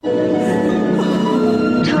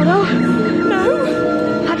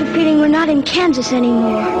in Kansas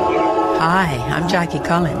anymore. Hi, I'm Jackie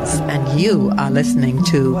Collins, and you are listening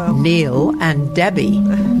to Neil and Debbie,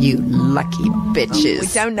 you lucky bitches. We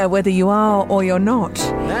don't know whether you are or you're not.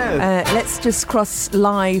 No. Let's just cross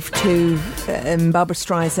live to Barbara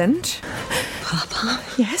Streisand. Papa?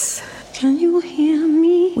 Yes? Can you hear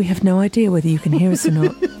me? We have no idea whether you can hear us or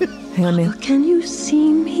not. Hang on, Neil. Can you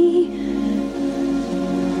see me?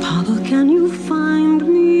 Papa, can you find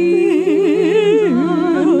me?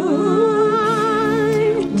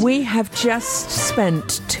 We have just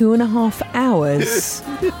spent 2.5 hours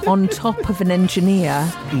on top of an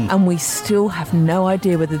engineer, and we still have no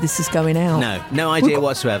idea whether this is going out. No idea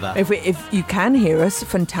whatsoever. If you can hear us,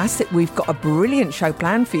 fantastic. We've got a brilliant show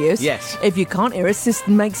planned for you. Yes. If you can't hear us, this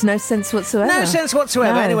makes no sense whatsoever. No sense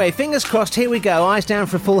whatsoever. No. Anyway, fingers crossed, here we go. Eyes down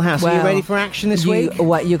for a full house. Are you ready for action this week?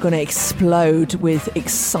 You're going to explode with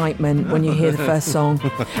excitement when you hear the first song.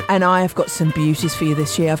 And I have got some beauties for you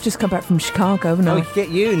this year. I've just come back from Chicago, haven't I? Get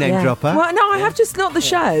you, name dropper. Well, no, I have just not the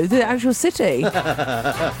show, the actual city.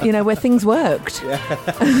 Where things worked. Well,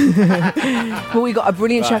 we got a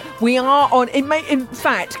brilliant show. We are on. In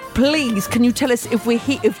fact, please, can you tell us if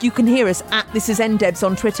you can hear us at This Is NDebs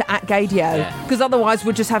on Twitter at Gadio? Because otherwise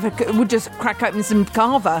we'll just crack open some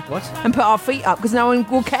Carver and put our feet up because no one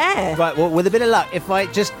will care. Right. Well, with a bit of luck, if I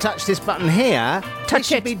just touch this button here, it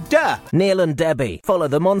should be duh. Neil and Debbie. Follow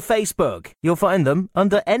them on Facebook. You'll find them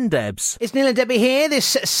under NDebs. It's Neil and Debbie here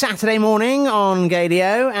this Saturday morning on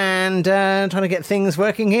Gadio, and trying to get things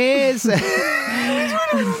working here.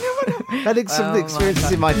 Had some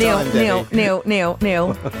experiences in my time, Debbie. Neil.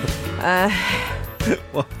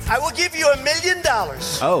 I will give you $1 million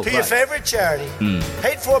to your favourite charity,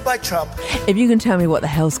 paid for by Trump. If you can tell me what the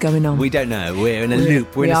hell's going on. We don't know. We're in a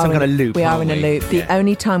loop. We're in some kind of loop. We are in a loop. The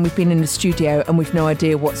only time we've been in the studio and we've no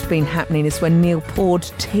idea what's been happening is when Neil poured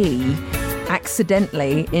tea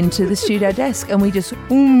accidentally into the studio desk, and we just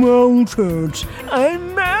melted.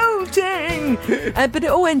 I'm melting. But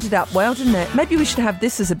it all ended up well, didn't it? Maybe we should have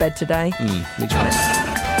this as a bed today. Which one?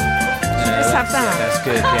 Let's have that. That's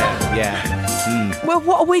good. Yeah. Well,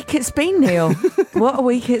 what a week it's been, Neil. What a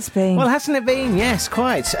week it's been. Well, hasn't it been? Yes,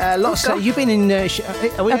 quite. Lots. You've been in.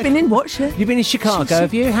 I've been in what? You've been in Chicago,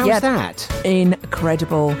 have you? How was that?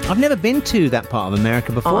 Incredible. I've never been to that part of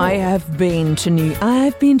America before. I've been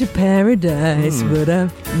to Paradise, but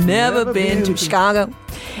I've never been to Chicago.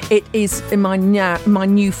 It is my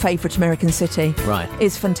new favourite American city. Right.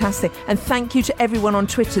 It's fantastic. And thank you to everyone on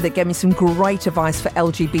Twitter that gave me some great advice for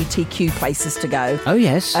LGBTQ places to go. Oh,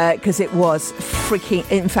 yes. Because it was freaking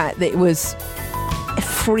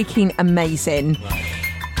amazing.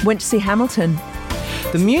 Went to see Hamilton.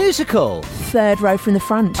 The musical. Third row from the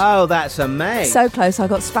front. Oh, that's amazing. So close I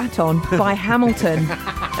got spat on by Hamilton.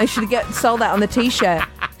 I should have sold that on the T-shirt.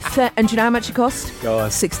 And do you know how much it cost? Go on.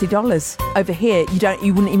 $60. Over here,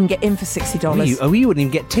 you wouldn't even get in for $60. You wouldn't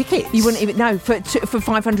even get tickets? You wouldn't even, no, for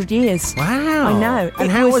 500 years. Wow. I know.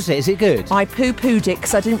 And how was it? Is it good? I poo-pooed it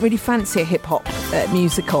because I didn't really fancy a hip-hop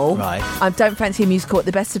musical. Right. I don't fancy a musical at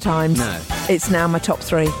the best of times. No. It's now my top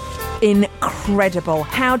 3. Incredible.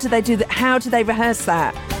 How do they do that? How do they rehearse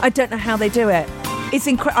that? I don't know how they do it. It's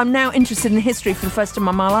I'm now interested in history for the first time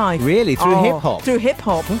in my life. Really? Through hip-hop? Through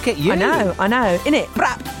hip-hop. Look at you. I know. Innit?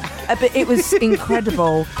 But it was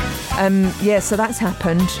incredible. So that's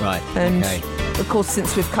happened. Right, And, okay. of course,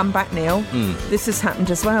 since we've come back, Neil, this has happened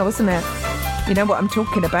as well, isn't it? You know what I'm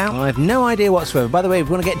talking about? I have no idea whatsoever. By the way, if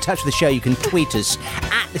you want to get in touch with the show, you can tweet us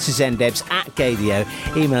at This Is NDebs, at Gadio.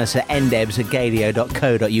 Email us at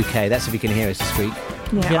ndebs@gadio.co.uk. That's if you can hear us this week.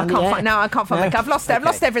 Yeah, I can't find my. I've lost it. I've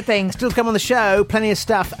lost everything. Still to come on the show, plenty of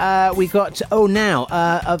stuff. We've got,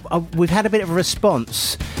 we've had a bit of a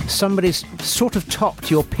response. Somebody's sort of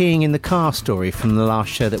topped your peeing in the car story from the last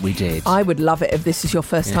show that we did. I would love it if this is your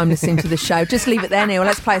first time listening to the show. Just leave it there, Neil.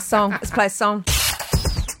 Let's play a song.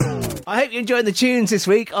 I hope you're enjoying the tunes this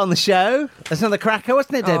week on the show. That's another cracker,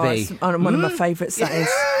 wasn't it, Debbie? It's one of my favourites, that is.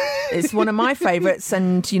 It's one of my favourites,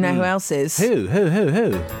 and you know who else is? Who?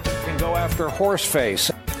 Can go after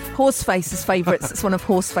Horseface. Horseface's favourites. It's one of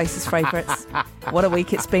Horseface's favourites. What a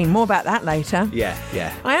week it's been. More about that later. Yeah.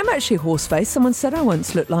 I am actually Horseface. Someone said I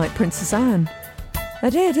once looked like Princess Anne. I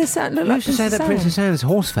did. I look like You used to say that Anne. Princess Anne's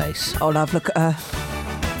Horseface. Oh, love, look at her.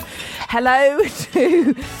 Hello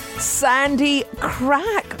to Sandy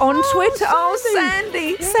Crack on Twitter.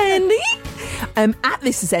 Sandy. Oh, Sandy. At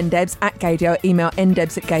This Is NDebs, at Gadio, email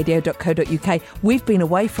ndebs@gadio.co.uk. We've been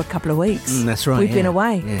away for a couple of weeks. That's right. We've been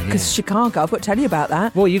away because Chicago, I've got to tell you about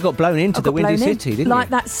that. Well, you got blown into the Windy City, didn't you? Like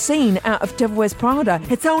that scene out of Devil Wears Prada.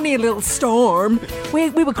 It's only a little storm. We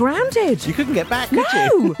were grounded. You couldn't get back, could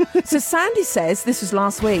you? No. So Sandy says, this was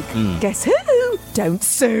last week, guess who? Don't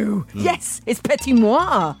sue. Yes, it's petit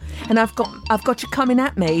moi. And I've got you coming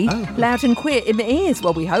at me loud and clear in my ears.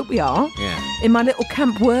 Well, we hope we are. Yeah. In my little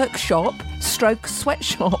camp workshop, stroke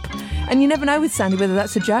sweatshop. And you never know with Sandy whether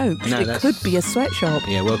that's a joke. No, it could be a sweatshop.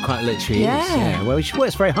 Yeah, well, quite literally Yeah. is. Yeah. Well, she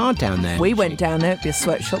works very hard down there. We went down there, it'd be a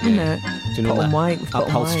sweatshop, wouldn't it? Doing all Put on that weight. We've got on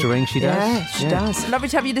upholstering weight. she does. Yeah, she does. Lovely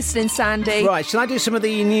to have you listening, Sandy. Right, shall I do some of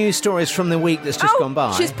the news stories from the week that's just gone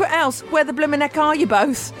by? She's put else. Where the blooming heck are you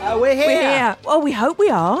both? We're here. We're here. Well, we hope we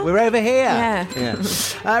are. We're over here. Yeah.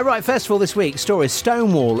 Right, first of all, this week, stories.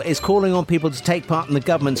 Stonewall is calling on people to take part in the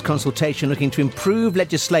government's consultation looking to improve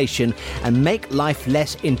legislation and make life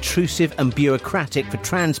less intrusive and bureaucratic for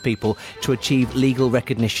trans people to achieve legal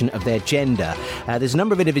recognition of their gender. There's a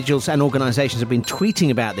number of individuals and organisations have been tweeting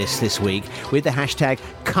about this week with the hashtag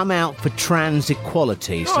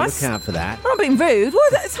 #ComeOutForTransEquality. So look out for that. I'm not being rude. Well,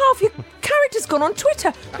 that's half your character's gone on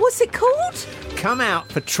Twitter. What's it called? Come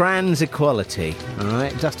out for trans equality. All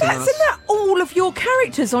right, Dustin. Isn't that all of your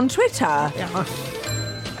characters on Twitter? Yeah.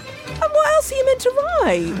 And what else are you meant to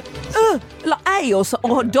write? Like A or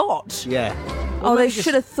dot? Yeah. Oh, they maybe just-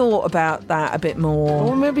 should have thought about that a bit more.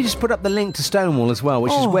 Or maybe just put up the link to Stonewall as well,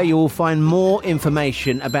 which is where you will find more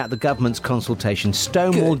information about the government's consultation,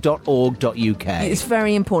 stonewall.org.uk. It's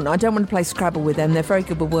very important. I don't want to play Scrabble with them. They're very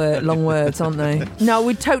good with long words, aren't they? No,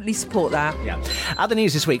 we'd totally support that. Yeah. Other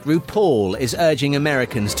news this week, RuPaul is urging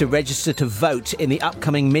Americans to register to vote in the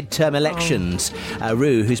upcoming midterm elections.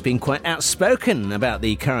 Ru, who's been quite outspoken about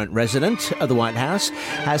the current resident of the White House,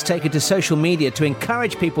 has taken to social media to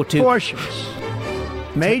encourage people to...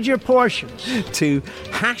 Major portions. to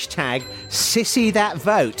hashtag Sissy That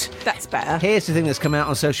Vote. That's better. Here's the thing that's come out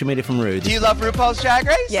on social media from Ru. Do you love RuPaul's Drag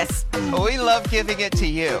Race? Yes. We love giving it to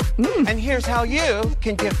you. And here's how you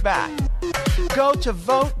can give back. Go to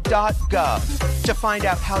vote.gov to find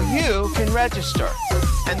out how you can register.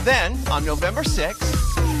 And then, on November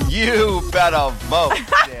 6th, you better vote,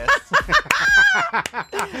 sis.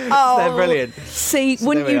 They're brilliant. See, So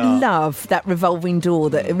wouldn't there you we are. love that revolving door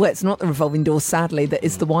that, well, it's not the revolving door, sadly, that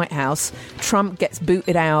is the White House. Trump gets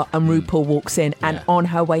booted out and RuPaul walks in and on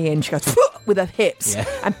her way in, she goes with her hips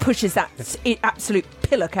and pushes that absolute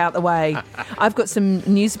pillock out the way. I've got some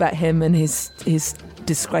news about him and his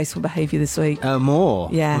disgraceful behaviour this week. More?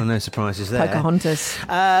 Yeah. Well, no surprises there. Pocahontas.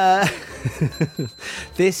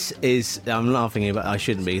 This is... I'm laughing, but I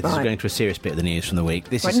shouldn't be. This is Right. going to a serious bit of the news from the week.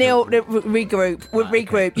 This Right, is Neil, regroup. We'll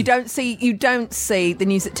regroup. You don't see the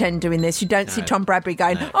news at 10 doing this. You don't see Tom Bradbury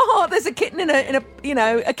going, "Oh, there's a kitten in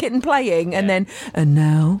a kitten playing," and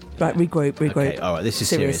now, right, regroup. Okay, all right, this is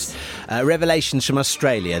serious. Revelations from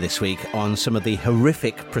Australia this week on some of the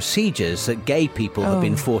horrific procedures that gay people have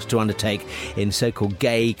been forced to undertake in so-called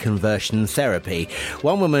gay conversion therapy.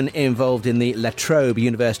 One woman involved in the La Trobe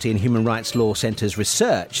University and Human Rights Law Centre's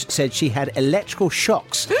research said she had electrical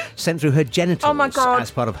shocks sent through her genitals Oh my God.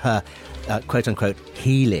 as part of her quote-unquote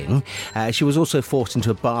healing. She was also forced into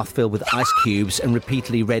a bath filled with ice cubes and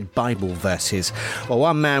repeatedly read Bible verses. While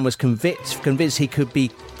one man was convinced he could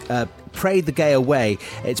be prayed the gay away,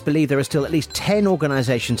 it's believed there are still at least 10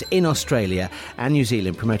 organisations in Australia and New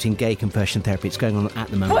Zealand promoting gay conversion therapy. It's going on at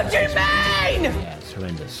the moment. What do you mean? Yeah, it's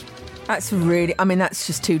horrendous. That's really, that's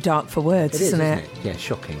just too dark for words, isn't it? Yeah,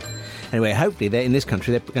 shocking. Anyway, hopefully in this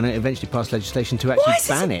country they're going to eventually pass legislation to actually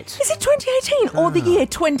ban it. Is it 2018 or the year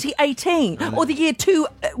 2018 or the year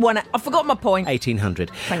 21? I forgot my point. 1800.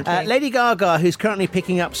 Thank you. Lady Gaga, who's currently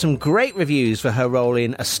picking up some great reviews for her role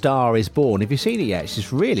in A Star Is Born. Have you seen it yet?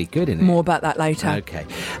 She's really good in it. More about that later. Okay.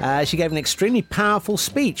 She gave an extremely powerful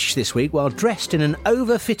speech this week while dressed in an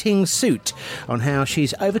over-fitting suit on how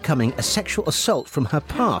she's overcoming a sexual assault from her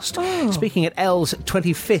past. Speaking at Elle's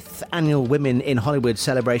 25th annual Women in Hollywood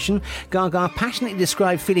celebration, Gaga passionately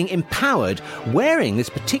described feeling empowered wearing this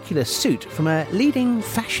particular suit from a leading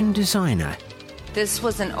fashion designer. This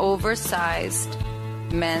was an oversized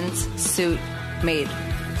men's suit made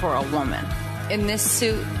for a woman. In this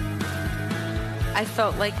suit, I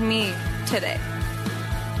felt like me today.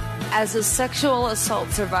 As a sexual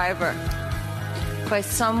assault survivor by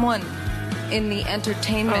someone in the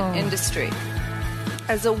entertainment industry,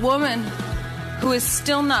 as a woman who is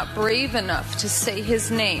still not brave enough to say his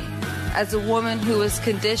name, as a woman who was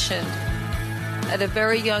conditioned at a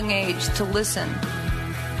very young age to listen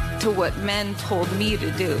to what men told me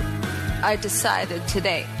to do, I decided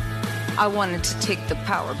today I wanted to take the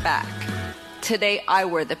power back. Today I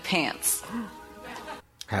wear the pants.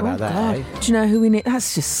 How about that, God. eh? Do you know who we need?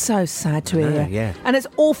 That's just so sad to hear. Yeah. And it's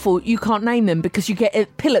awful you can't name them because you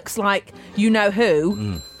get pillocks like you know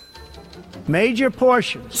who. Major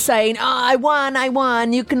portions. Saying, I won,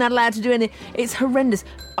 you're not allowed to do anything. It's horrendous.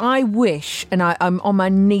 I wish, and I'm on my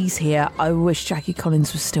knees here, I wish Jackie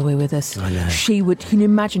Collins was still here with us. I know. She would, can you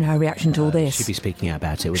imagine her reaction to all this? She'd be speaking out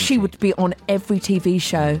about it, wouldn't She would be on every TV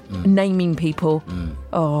show, naming people.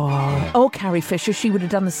 Or Carrie Fisher, she would have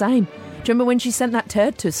done the same. Do you remember when she sent that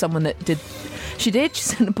turd to someone that did? She did. She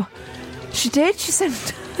sent a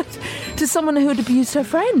turd to someone who had abused her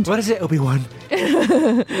friend. What is it, Obi-Wan?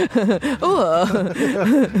 It's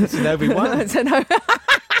an Obi-Wan. It's an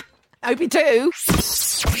Obi too.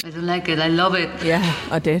 I don't like it. I love it. Yeah,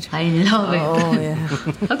 I did. I love it. Oh, yeah.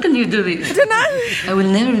 How can you do this? I don't know. I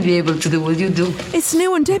will never be able to do what you do. It's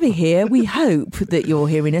Neil and Debbie here. We hope that you're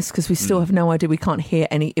hearing us because we still have no idea. We can't hear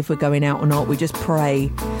any if we're going out or not. We just pray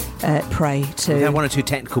to... We had one or two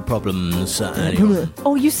technical problems earlier.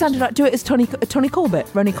 Oh, you sounded like... Do it as Tony Corbett,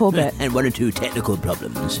 Ronnie Corbett. And one or two technical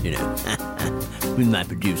problems, with my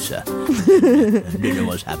producer. I don't know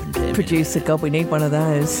what's happened to him. Producer, God, we need one of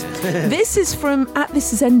those. This is from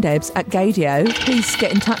This is Ndebs at Gadio. Please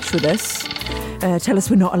get in touch with us. Tell us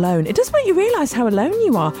we're not alone. It does make you realise how alone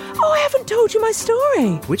you are. Oh, I haven't told you my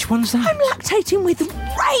story. Which one's that? I'm lactating with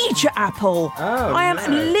rage at Apple. Oh, I am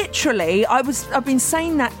literally. I've been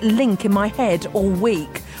saying that link in my head all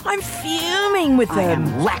week. I'm fuming with them. I am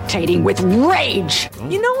lactating with rage.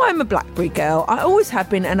 You know I'm a BlackBerry girl. I always have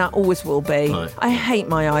been and I always will be. Right. I hate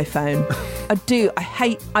my iPhone. I do.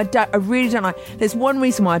 I really don't like... There's one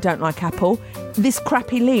reason why I don't like Apple. This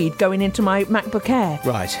crappy lead going into my MacBook Air.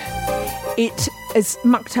 Right. It is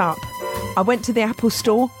mucked up. I went to the Apple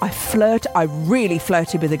store. I really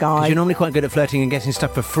flirted with the guy. You're normally quite good at flirting and getting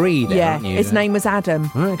stuff for free, then, aren't you? His name was Adam.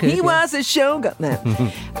 Okay, he was a shogun there.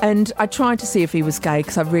 And I tried to see if he was gay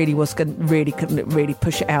because I couldn't really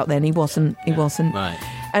push it out then. He wasn't. Right.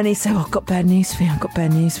 And he said, I've got bad news for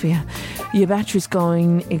you. Your battery's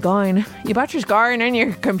going. Your battery's going in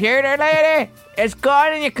your computer, lady. It's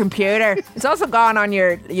gone in your computer. It's also gone on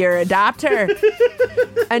your adapter.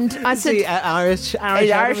 And I said... Irish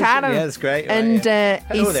Adam. Yeah, that's great. And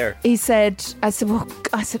hello there. He said,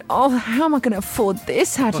 oh, how am I going to afford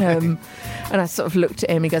this, Adam? And I sort of looked at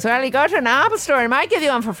him. He goes, well, you go to an Apple store. I might give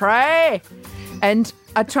you one for free. And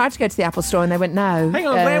I tried to go to the Apple store and they went, no. Hang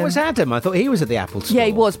on, where was Adam? I thought he was at the Apple store. Yeah,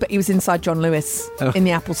 he was, but he was inside John Lewis in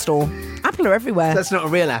the Apple store. Apple are everywhere. That's not a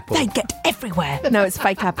real Apple. They get everywhere. No, it's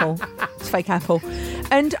fake Apple. It's fake Apple.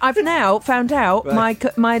 And I've now found out I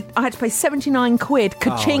had to pay 79 quid.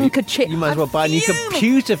 Ka-ching. You might as well buy a new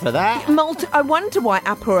computer for that. I wonder why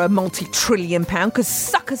Apple are a multi-trillion pound, because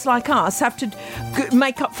suckers like us have to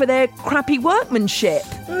make up for their crappy workmanship.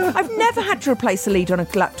 I've never had to replace a lead on a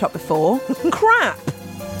laptop before.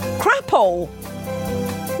 Crapple.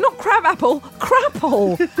 Not crab apple,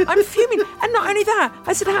 crapple. I'm fuming. And not only that,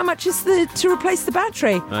 I said, how much is to replace the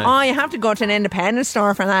battery? Right. Oh, you have to go to an independent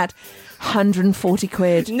store for that. 140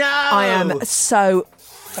 quid. No! I am so...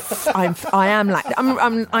 I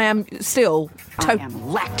am still... I am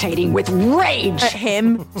lactating with rage. At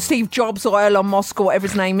him, Steve Jobs or Elon Musk or whatever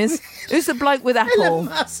his name is. Who's the bloke with Apple?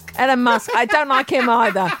 Elon Musk. I don't like him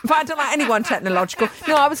either. In fact, I don't like anyone technological.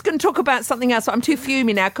 No, I was going to talk about something else, but I'm too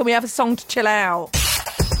fuming now. Can we have a song to chill out?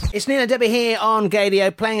 It's Neil and Debbie here on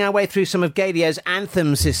Gadio, playing our way through some of Gadio's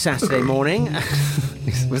anthems this Saturday morning.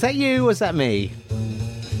 Was that you or was that me?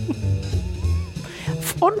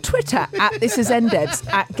 On Twitter, This is Ndebs,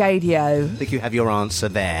 at Gadio. I think you have your answer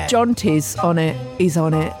there. Jonty's on it. He's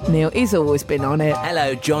on it, Neil. He's always been on it.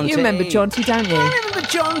 Hello, Jonty. You remember Jonty, don't you? I remember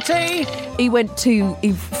Jonty.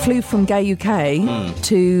 He flew from Gay UK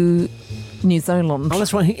to New Zealand. Oh,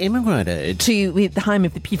 that's why he immigrated. To the home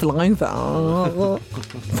of the people over.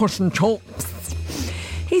 For some chops.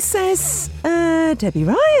 He says, Debbie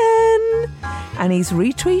Ryan. And he's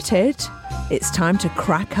retweeted... It's time to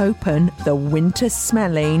crack open the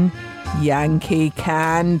winter-smelling Yankee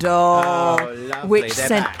Candle. Oh, lovely.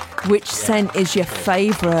 Which scent is your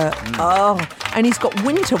favourite? Oh, and he's got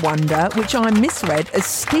Winter Wonder, which I misread as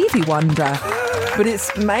Stevie Wonder. But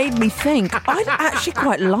it's made me think, I'd actually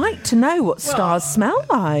quite like to know what stars smell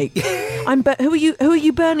like. Who are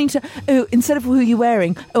you burning to? Oh, instead of who are you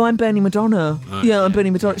wearing? Oh, I'm burning Madonna. Yeah, I'm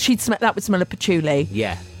burning Madonna. That would smell of patchouli.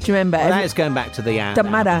 Yeah. Do you remember? Well, that is going back to the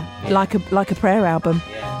album. Doesn't matter. Yeah. Like a prayer album.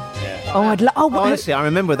 Yeah. Oh, honestly, I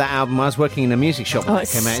remember that album. I was working in a music shop when it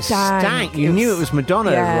came out. It stank. You knew it was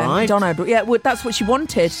Madonna, right? Madonna. Yeah, well, that's what she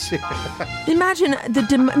wanted. Imagine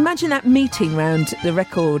that meeting round the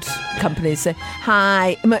record companies. Say,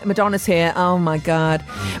 hi, Madonna's here. Oh my God!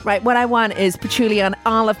 Right, what I want is patchouli on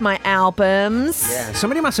all of my albums. Yeah,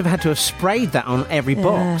 somebody must have had to have sprayed that on every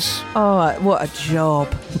box. Oh, what a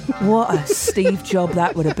job! What a Steve job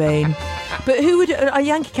that would have been. But who would a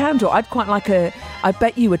Yankee Candle? I'd quite like a. I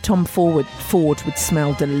bet you a Tom Ford would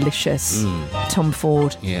smell delicious. Tom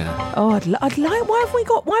Ford. Yeah. Oh, I'd like. Why haven't we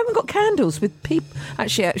got candles with people?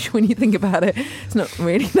 Actually, when you think about it, it's not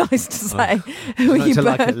really nice to say. Who are you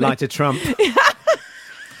burning? Light a Trump.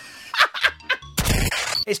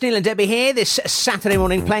 It's Neil and Debbie here this Saturday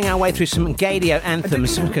morning, playing our way through some Gadio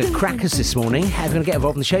anthems. Look at crackers this morning. How are you going to get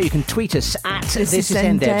involved in the show? You can tweet us at This Is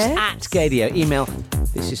NDebs, at Gadio. Email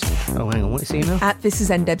this is... Oh, hang on. What is the email? At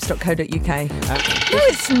thisisndebs.co.uk. No,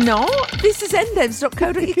 it's not.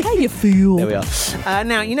 Thisisndebs.co.uk, you fool. There we are.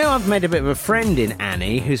 Now, you know I've made a bit of a friend in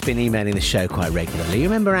Annie, who's been emailing the show quite regularly. You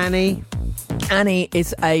remember Annie? Annie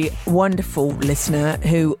is a wonderful listener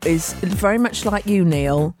who is very much like you,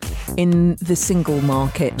 Neil, in the single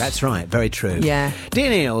market. That's right, very true. Yeah. Dear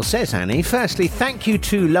Neil, says Annie, firstly, thank you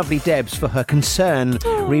to lovely Debs for her concern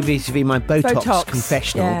vis-a-vis my Botox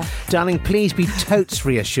confessional. Yeah. Darling, please be totes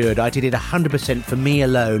reassured I did it 100% for me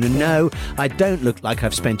alone. And no, I don't look like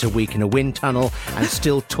I've spent a week in a wind tunnel and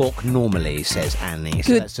still talk normally, says Annie.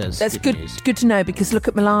 Good. So that's good. Good to know, because look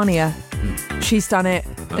at Melania. She's done it,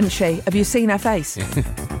 hasn't she? Have you seen her face?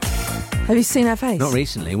 Have you seen her face? Not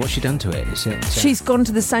recently. What's she done to it? She's gone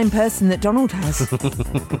to the same person that Donald has.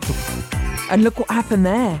 And look what happened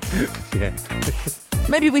there. Yeah.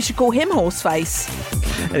 Maybe we should call him Horseface.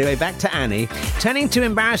 Anyway, back to Annie. Turning to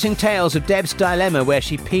embarrassing tales of Deb's dilemma where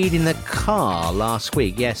she peed in the car last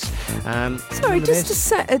week. Yes. Sorry, just to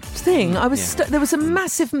set a thing. I was there was a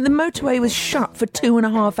massive... The motorway was shut for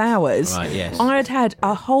 2.5 hours. Right, yes. I had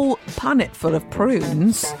a whole punnet full of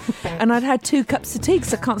prunes and I'd had 2 cups of tea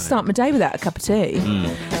because I can't start my day without a cup of tea.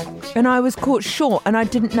 And I was caught short and I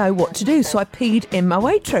didn't know what to do, so I peed in my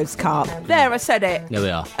Waitrose cup. There, I said it. There we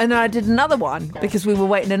are. And then I did another one because we were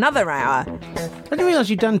waiting another hour. I didn't realise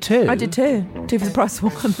you'd done 2. I did 2. 2 for the price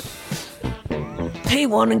of 1. Pee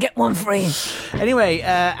 1 and get 1 free. Anyway,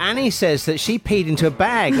 Annie says that she peed into a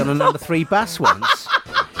bag on a number 3 bus once.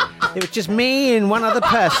 It was just me and one other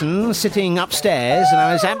person sitting upstairs, and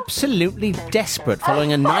I was absolutely desperate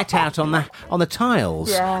following a night out on the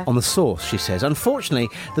tiles, on the sauce, she says. Unfortunately,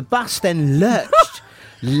 the bus then lurched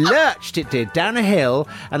it did, down a hill,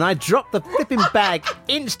 and I dropped the flipping bag,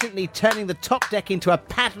 instantly turning the top deck into a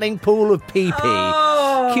paddling pool of pee-pee.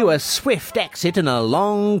 Cue a swift exit and a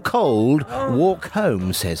long, cold walk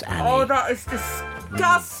home, says Annie. Oh, that is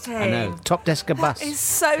disgusting. I know. Top desk of bus. It's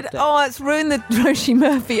so... it's ruined the Roisin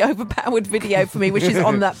Murphy overpowered video for me, which is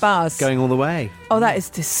on that bus. Going all the way. Oh, that is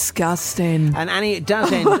disgusting. And Annie, it does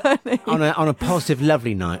end on a positive,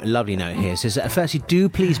 lovely note here. It says, firstly, do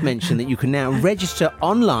please mention that you can now register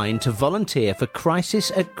online to volunteer for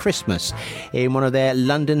Crisis at Christmas in one of their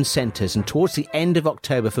London centres, and towards the end of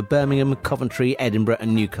October for Birmingham, Coventry, Edinburgh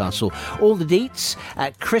and Newcastle. All the deets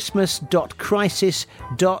at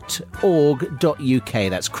christmas.crisis.org.uk.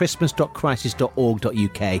 That's christmas.crisis.org.uk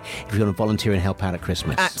if you want to volunteer and help out at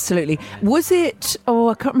Christmas. Absolutely. Was it... Oh,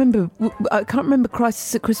 I can't remember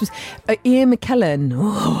Crisis at Christmas. Ian McKellen.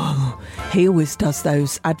 Oh, he always does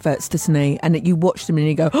those adverts, doesn't he? And you watch them and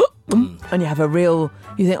you go... and you have a real...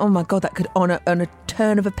 You think, oh my God, that could... On a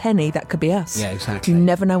turn of a penny, that could be us. Yeah, exactly. You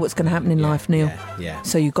never know what's going to happen in life, Neil. Yeah.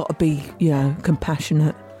 So you've got to be,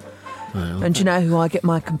 compassionate. Well, and do you know who I get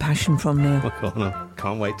my compassion from, Neil? I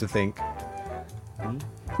can't wait to think.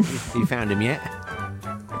 You found him yet?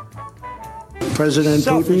 President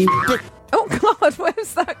Putin. Oh, God,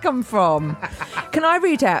 where's that come from? Can I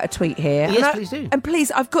read out a tweet here? Yes, please do. And please,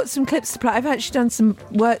 I've got some clips to play. I've actually done some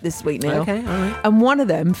work this week, Neil. Okay, all right. And one of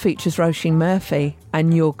them features Roisin Murphy,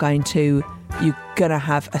 and you're going to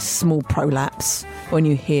have a small prolapse when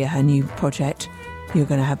you hear her new project. You're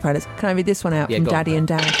going to have prolapse. Can I read this one out from Daddy and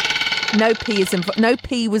Dad? No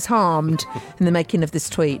pee was harmed in the making of this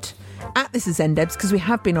tweet. At This Is NDebs, because we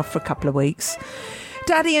have been off for a couple of weeks.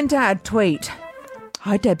 Daddy and Dad tweet...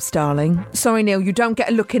 Hi, Debs, darling. Sorry, Neil, you don't get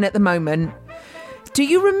a look in at the moment. Do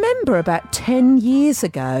you remember about 10 years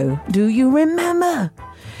ago? Do you remember?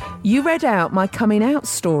 You read out my coming out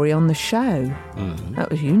story on the show. That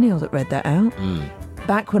was you, Neil, that read that out.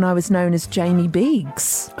 Back when I was known as Jamie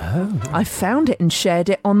Biggs. Oh. I found it and shared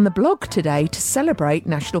it on the blog today to celebrate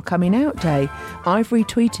National Coming Out Day. I've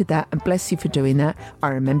retweeted that, and bless you for doing that. I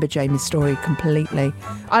remember Jamie's story completely.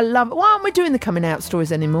 I love it. Why aren't we doing the coming out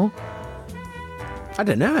stories anymore? I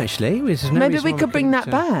don't know, actually. Maybe we could bring that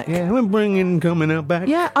back. Yeah, we're bringing coming out back.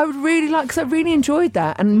 Yeah, I would really like, because I really enjoyed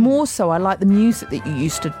that. And more so, I like the music that you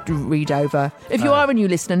used to read over. If you are a new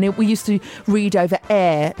listener, we used to read over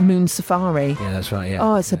Air, Moon Safari. Yeah, that's right, yeah.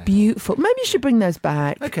 Oh, it's a beautiful... Maybe you should bring those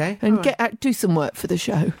back. Okay. And do some work for the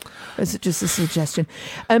show. As just a suggestion.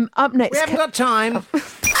 Up next... We haven't got time.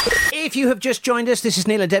 If you have just joined us, this is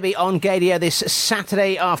Neil and Debbie on Gaydio this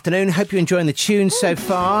Saturday afternoon. Hope you're enjoying the tunes so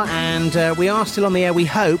far, and we are still on the air. We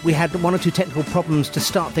hope. We had one or two technical problems to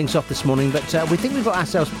start things off this morning, but we think we've got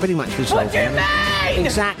ourselves pretty much resolved. What do you mean?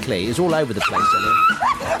 Exactly. It's all over the place, isn't it?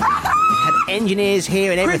 Had engineers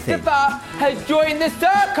here and everything. Christopher has joined the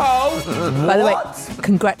circle. By the way,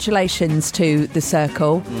 congratulations to the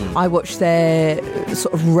Circle. I watched their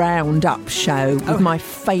sort of round-up show with my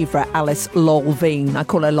favourite Alice Lolveen. I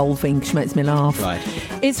call her Lolveen because she makes me laugh. Right.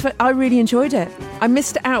 I really enjoyed it. I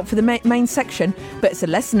missed it out for the main section, but it's a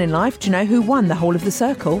lesson in life. Do you know who won the whole of the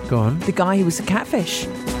Circle? Go on. The guy who was a catfish.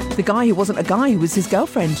 The guy who wasn't a guy, who was his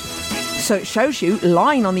girlfriend. So it shows you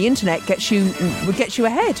lying on the internet gets you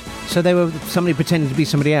ahead. So they were somebody pretending to be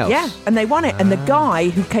somebody else? Yeah, and they won it. And the guy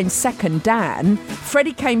who came second, Dan,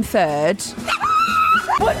 Freddie came third.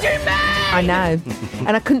 What do you mean? I know.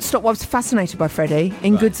 And I couldn't stop. I was fascinated by Freddie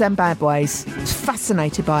in good and bad ways. I was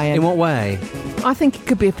fascinated by him. In what way? I think he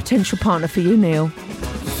could be a potential partner for you, Neil.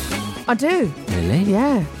 I do. Really?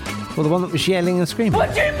 Yeah. Well, the one that was yelling and screaming.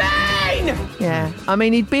 What do you mean? Yeah. I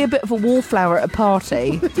mean, he'd be a bit of a wallflower at a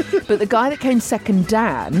party, but the guy that came second,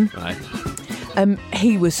 Dan, right.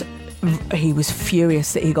 He was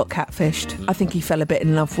furious that he got catfished. I think he fell a bit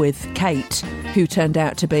in love with Kate, who turned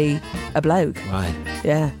out to be a bloke. Right.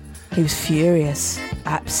 Yeah. He was furious.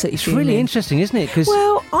 Absolutely It's fuming. really interesting, isn't it? Because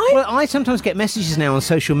I sometimes get messages now on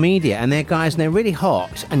social media, and they're guys, and they're really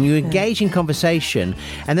hot, and you engage in conversation,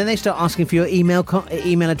 and then they start asking for your email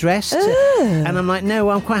address, and I'm like, no,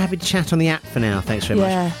 I'm quite happy to chat on the app for now, thanks very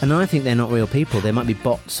much. And I think they're not real people. They might be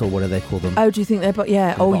bots or whatever they call them. Oh, do you think they're bots?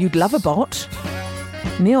 Yeah. They're bots. You'd love a bot.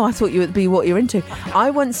 Neil, I thought you would be what you're into. I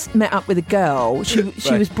once met up with a girl. She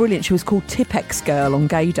was brilliant. She was called Tipex Girl on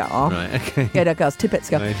Gaydar. Right, okay. Gaydar Girls, Tipex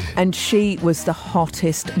Girl. Right. And she was the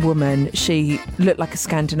hottest woman. She looked like a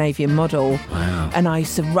Scandinavian model. Wow. And I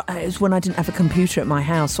used to, it was when I didn't have a computer at my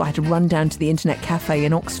house, so I had to run down to the internet cafe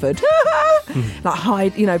in Oxford. Like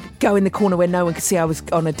hide, go in the corner where no one could see I was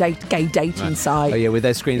on a gay dating site. Oh, yeah, with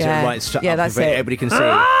those screens right up that's where it. everybody can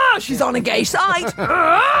see. She's on a gay site.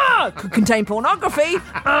 Could contain pornography.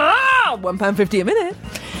 £1.50 a minute.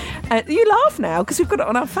 You laugh now because we've got it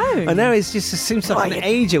on our phone. I know, it seems like an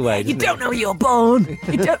age away. You don't know you're born.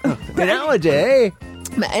 You don't. Nowadays.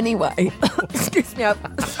 But anyway, excuse me.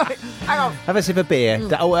 Sorry, hang on. Have a sip of beer.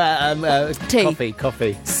 Tea.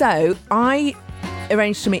 Coffee. So I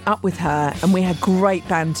arranged to meet up with her, and we had great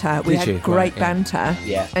banter. We had great banter.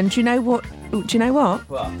 Yeah. And do you know what?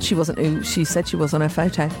 What? She wasn't who she said she was on her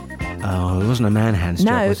photo. Oh, it wasn't a man hands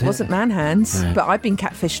job, was it? No, it wasn't man hands. No. But I've been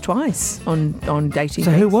catfished twice on dating.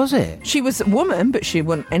 So who was it? She was a woman, but she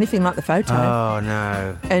wasn't anything like the photo. Oh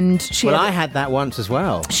no! And I had that once as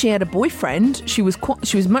well. She had a boyfriend. She was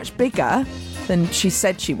much bigger than she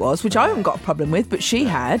said she was, which I haven't got a problem with, but she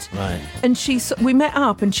had. Right. And we met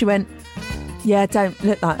up, and she went, "Yeah, I don't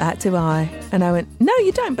look like that, do I?" And I went, "No,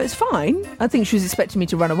 you don't, but it's fine." I think she was expecting me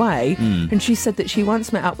to run away. And she said that she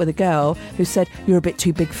once met up with a girl who said, "You're a bit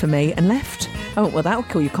too big for me," and left. I went, well, that'll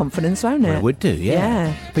kill your confidence, won't it? Well, it would do,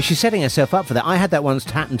 yeah. But she's setting herself up for that. I had that once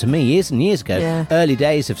happen to me years and years ago, early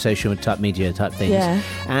days of social media type things. Yeah.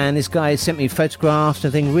 And this guy sent me photographs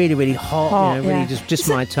and thing, really, really hot, really just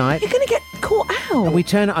my type. You're going to get caught out.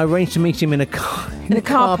 And I arranged to meet him in a car. In a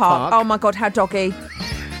car park. Oh my God, how doggy.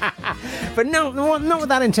 But no, not with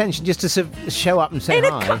that intention, just to sort of show up and say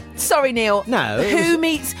hi. Sorry, Neil. No.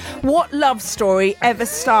 What love story ever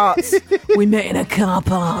starts? We met in a car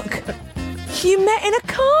park. You met in a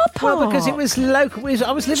car park? Well, because it was local.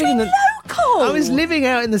 I was living local? I was living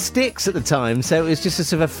out in the sticks at the time, so it was just a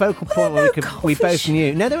sort of a focal point where we both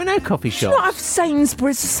knew. No, there were no coffee shops. Did you not have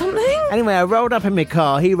Sainsbury's or something? Anyway, I rolled up in my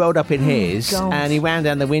car, he rolled up in his, and he wound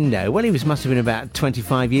down the window. Well, he must have been about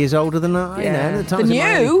 25 years older than I, at the time. Than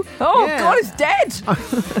you? Oh, yeah. God, he's dead.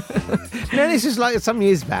 No, this is like some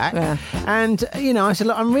years back. Yeah. And, I said,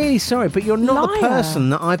 look, I'm really sorry, but you're not the person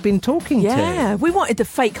that I've been talking to. Yeah, we wanted the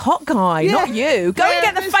fake hot guy, not you. Go and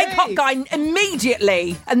get the fake hot guy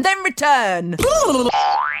immediately and then return.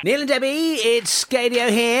 Neil and Debbie, it's Gaydio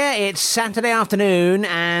here. It's Saturday afternoon,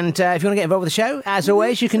 and if you want to get involved with the show, as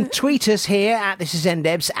always, you can tweet us here at This Is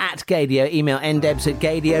NDebs at Gaydio. Email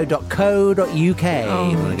ndebs@gaydio.co.uk.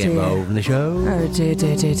 If you want to get involved in the show. Oh, dear,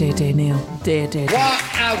 Neil. Dear. What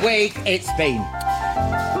a week it's been.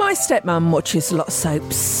 My stepmum watches a lot of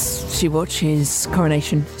soaps. She watches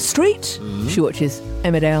Coronation Street. She watches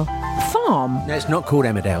Emmerdale Farm. No, it's not called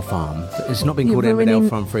Emmerdale Farm. It's not been called Emmerdale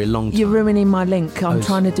Farm for a long time. You're ruining my link. I'm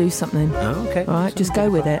trying to do something. Oh, okay. All right, just go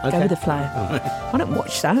with it. Okay. Go with the flow. I don't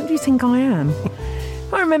watch that. Who do you think I am?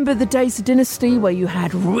 I remember the days of Dynasty where you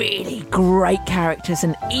had really great characters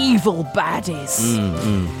and evil baddies?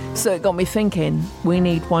 So it got me thinking, we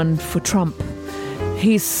need one for Trump.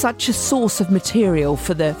 He's such a source of material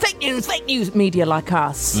for the fake news media like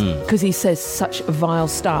us, because he says such vile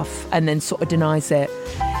stuff and then sort of denies it.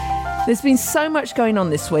 There's been so much going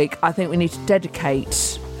on this week. I think we need to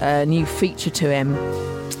dedicate a new feature to him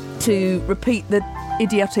to repeat the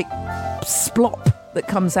idiotic splop that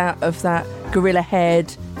comes out of that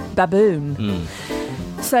gorilla-haired baboon.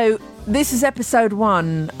 So this is episode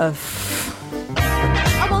 1 of...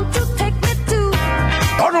 I want to take me to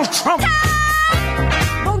Donald Trump!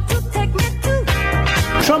 Want to take me to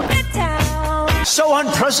Trump! town. So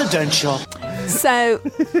unpresidential. So...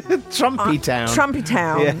 Trumpy Town. Trumpy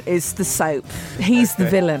Town is the soap. He's the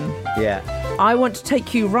villain. Yeah. I want to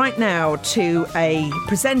take you right now to a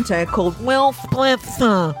presenter called Will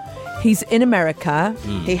Smith. He's in America.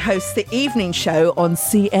 He hosts the evening show on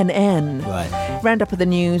CNN. Right. Roundup of the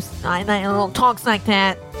news. I know, talks like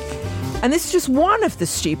that. And this is just one of the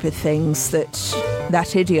stupid things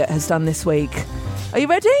that idiot has done this week. Are you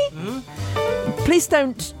ready? Please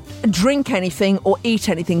don't drink anything or eat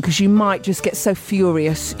anything, because you might just get so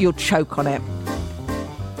furious you'll choke on it.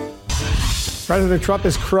 President Trump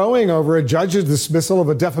is crowing over a judge's dismissal of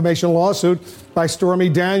a defamation lawsuit by Stormy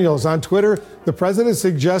Daniels. On Twitter, the president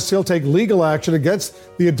suggests he'll take legal action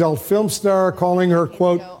against the adult film star, calling her,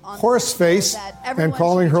 quote, horseface, and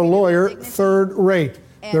calling her lawyer third rate.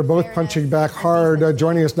 They're both punching back hard.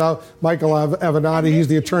 Joining us now, Michael Avenatti. He's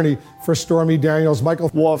the attorney for Stormy Daniels. Michael.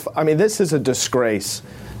 Wolf, I mean, this is a disgrace.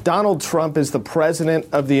 Donald Trump is the president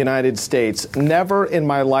of the United States. Never in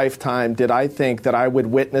my lifetime did I think that I would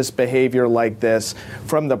witness behavior like this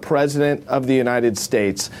from the president of the United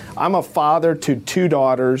States. I'm a father to 2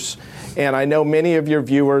 daughters, and I know many of your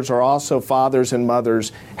viewers are also fathers and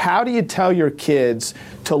mothers. How do you tell your kids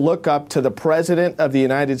to look up to the president of the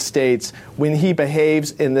United States when he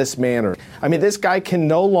behaves in this manner? I mean, this guy can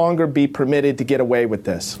no longer be permitted to get away with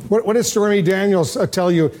this. What did Stormy Daniels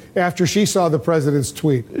tell you after she saw the president's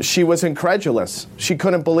tweet? She was incredulous. She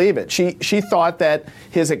couldn't believe it. She thought that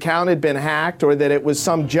his account had been hacked or that it was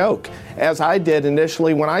some joke, as I did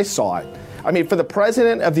initially when I saw it. I mean, for the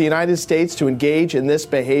president of the United States to engage in this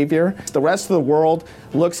behavior, the rest of the world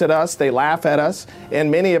looks at us, they laugh at us, and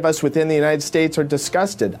many of us within the United States are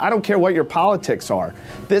disgusted. I don't care what your politics are.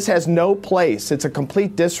 This has no place. It's a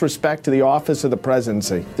complete disrespect to the office of the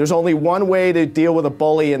presidency. There's only one way to deal with a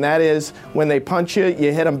bully, and that is when they punch you,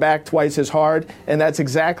 you hit them back twice as hard, and that's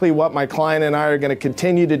exactly what my client and I are going to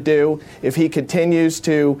continue to do if he continues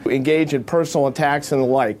to engage in personal attacks and the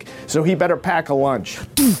like. So he better pack a lunch.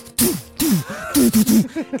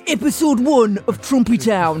 Episode 1 of Trumpy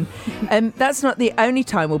Town. That's not the only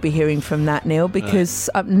time we'll be hearing from that, Neil, because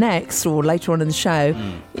up next, or later on in the show,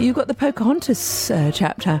 you've got the Pocahontas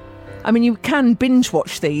chapter. I mean, you can binge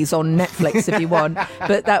watch these on Netflix if you want,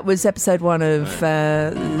 but that was episode 1 of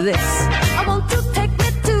this. I want to take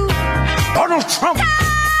me to Donald Trump!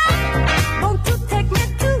 Want to take me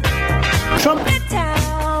to Trump!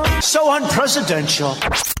 town. So unpresidential.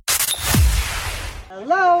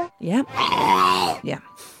 Hello? Yeah. Yeah.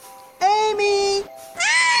 Amy!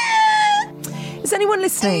 Is anyone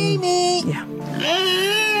listening? Amy! Yeah.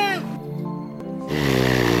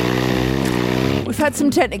 We've had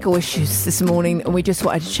some technical issues this morning, and we just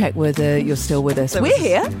wanted to check whether you're still with us. We're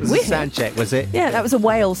here. We're sound check, was it? Yeah, that was a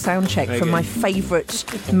whale sound check Very from good. my favourite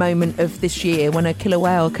moment of this year, when a killer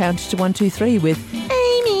whale counted to 1, 2, 3 with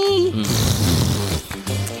Amy.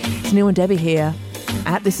 It's Neil and Debbie here.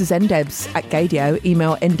 This is ndebs at Gadio.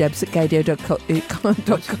 Email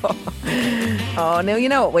ndebs@gadio.com. Oh, Neil, you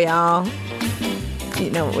know what we are. You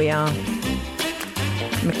know what we are.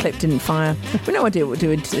 My clip didn't fire. We no idea what we're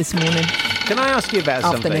doing this morning. Can I ask you about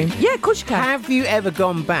Afternoon. something? Yeah, of course you can. Have you ever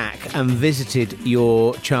gone back and visited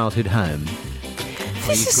your childhood home?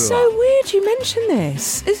 This is so weird you mention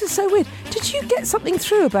this. This is so weird. Did you get something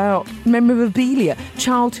through about memorabilia,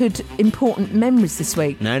 childhood important memories this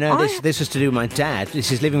week? No, this was to do with my dad.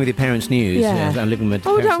 This is Living with Your Parents News. Yeah. I'm living with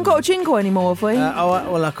Oh, we parents haven't got a jingle anymore, have we?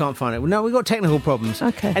 well, I can't find it. No, we've got technical problems.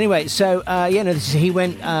 Okay. Anyway, so he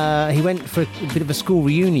went for a bit of a school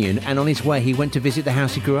reunion, and on his way he went to visit the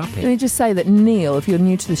house he grew up Let in. me just say that Neil, if you're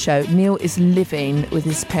new to the show, Neil is living with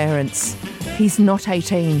his parents. He's not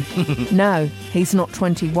 18. No, he's not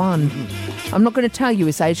 21. I'm not going to tell you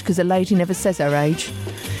his age because a lady never says her age.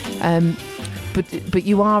 But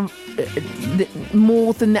you are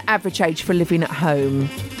more than the average age for living at home,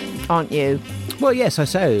 aren't you? Well, yes, I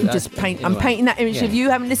so. I'm painting that image of you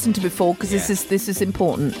haven't listened to before because this is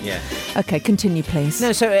important. Yeah. Okay, continue, please.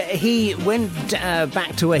 No, so he went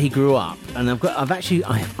back to where he grew up, and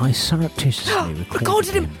I surreptitiously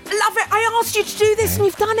recorded him. Love it. I asked you to do this, and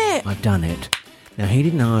you've done it. I've done it. Now he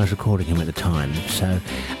didn't know I was recording him at the time,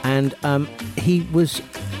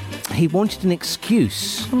 he wanted an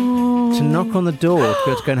excuse to knock on the door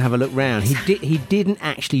to go and have a look round. He didn't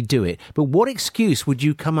actually do it. But what excuse would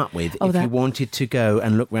you come up with if you wanted to go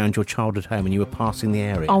and look round your childhood home and you were passing the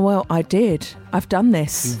area? Oh, well, I did. I've done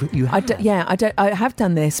this. You have? I have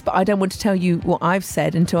done this, but I don't want to tell you what I've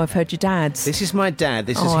said until I've heard your dad's. This is my dad.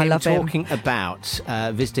 This is him talking about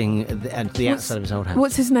visiting the outside of his old house.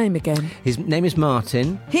 What's his name again? His name is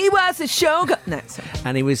Martin. He was a shogun. No, sorry.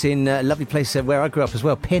 And he was in a lovely place where I grew up as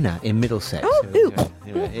well, Pinner in Middlesex.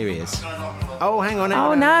 Here he is. Oh, hang on.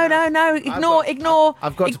 Oh, no. Ignore.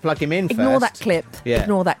 I've got to plug him in Ignore first. that clip. Yeah.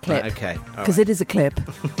 Ignore that clip. Right, okay. Because it is a clip.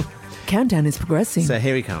 Countdown is progressing. So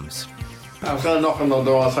here he comes. I was going to knock on the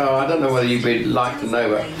door, so I don't know whether you'd like to know,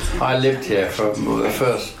 but I lived here for the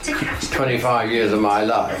first 25 years of my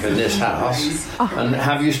life in this house. And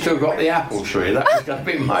have you still got the apple tree? That was going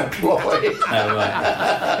to be my ploy.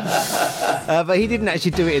 But he didn't actually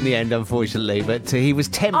do it in the end, unfortunately, but he was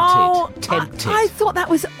tempted. I thought that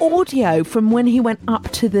was audio from when he went up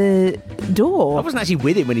to the door. I wasn't actually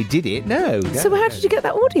with him when he did it, no. So how did you get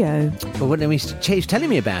that audio? Well, when he was telling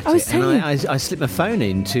me about it, and I slipped my phone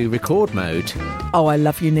into record mode. Oh, I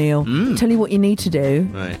love you, Neil. Tell you what you need to do.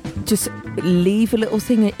 Right. Just leave a little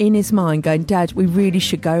thing in his mind going, Dad, we really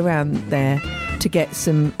should go around there to get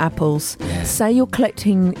some apples. Yeah. Say you're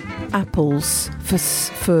collecting apples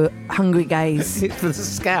for hungry gays. For the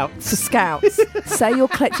Scouts. For Scouts. Say you're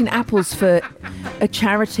collecting apples for a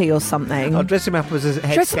charity or something. I'll dress him up as a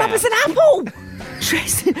head Dress scout. him up as an apple!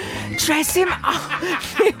 Dress him up.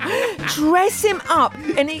 Dress him up.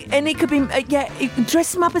 And he could be,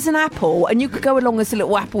 dress him up as an apple, and you could go along as a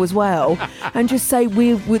little apple as well, and just say,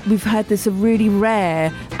 we've had this a really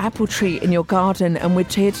rare apple tree in your garden, and we're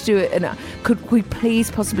here to do it, and could we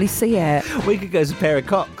please possibly see it? We could go as a pair of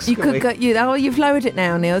cocks. You could go, you've lowered it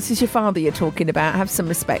now, Neil. This is your father you're talking about. Have some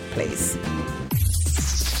respect, please.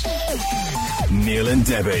 Neil and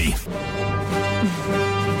Debbie.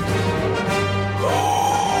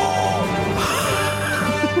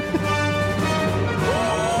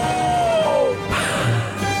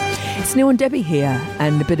 It's Neil and Debbie here,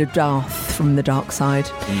 and a bit of Darth from the dark side.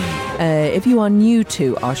 If you are new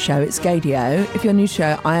to our show, it's Gadio. If you're new to the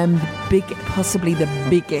show, I am possibly the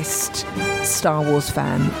biggest Star Wars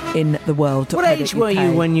fan in the world. What age were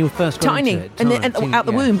you when you first got Tiny. into it? And out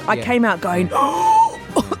the womb, I came out going,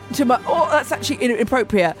 that's actually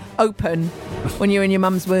inappropriate. Open when you're in your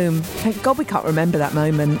mum's womb. Thank God we can't remember that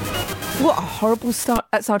moment. What a horrible start.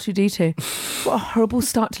 That's R2-D2. What a horrible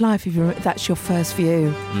start to life if that's your first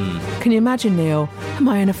view. Can you imagine, Neil? Am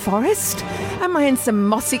I in a forest? Am I in some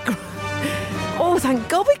mossy... Oh, thank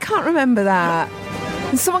God we can't remember that.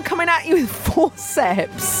 And someone coming at you with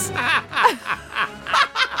forceps.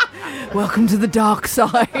 Welcome to the dark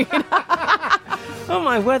side. Oh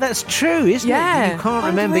my word, that's true, isn't it? You can't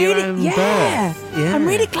remember your own birth. Yeah. I'm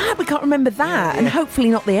really glad we can't remember that, and hopefully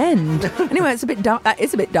not the end. Anyway, it's a bit dark. That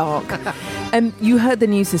is a bit dark. You heard the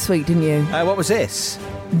news this week, didn't you? What was this?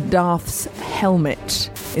 Darth's helmet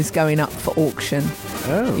is going up for auction.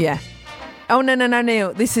 Oh. Yeah. Oh, no,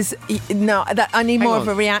 Neil. This is... No, I need more of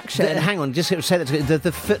a reaction. Hang on, just say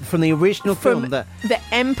that from the original film. The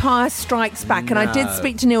Empire Strikes Back. And I did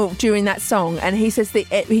speak to Neil during that song, and he says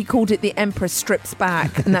he called it The Emperor Strips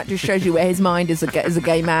Back, and that just shows you where his mind is as a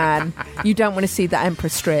gay man. You don't want to see the Emperor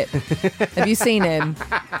strip. Have you seen him?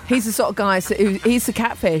 He's the sort of guy, he's the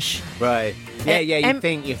catfish. Right. Yeah, you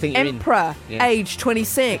think you're Emperor, in. age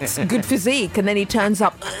 26, good physique, and then he turns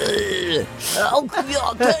up. I'll turn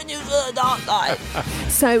you to the dark side.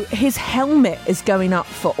 So his helmet is going up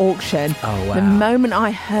for auction. Oh, wow. The moment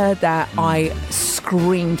I heard that, I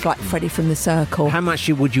screamed like Freddie from the Circle. How much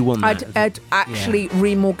would you want that? I'd actually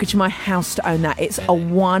remortgage my house to own that. It's a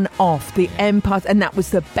one-off. The Empire, and that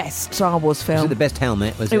was the best Star Wars film. Was it the best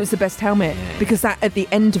helmet? It was the best helmet because that at the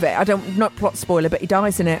end of it, not plot spoiler, but he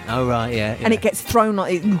dies in it. Oh right, yeah. And it gets thrown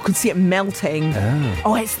you can see it melting.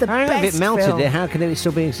 Oh, it's the best. If it melted, film. How can it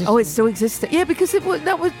still be existing? Oh, it still existed. Yeah, because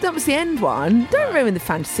that was the end one. Don't ruin the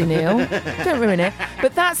fantasy, Neil. Don't ruin it.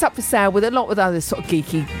 But that's up for sale with other sort of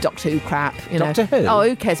geeky Doctor Who crap. Doctor Who? Oh,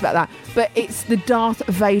 who cares about that? But it's the Darth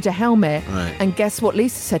Vader helmet. Right. And guess what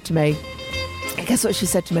Lisa said to me? Guess what she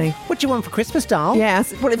said to me? What do you want for Christmas, doll?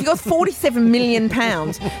 Yes. Well, if you got £47 million,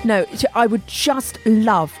 no, I would just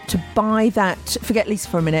love to buy that. Forget Lisa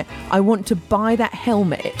for a minute. I want to buy that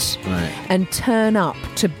helmet and turn up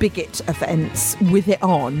to bigot events with it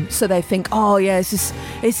on, so they think, oh yeah, this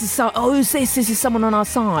is someone on our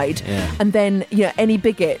side. Yeah. And then any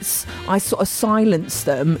bigots, I sort of silence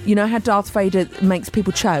them. You know how Darth Vader makes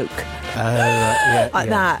people choke. Like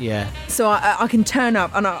that. Yeah. So I can turn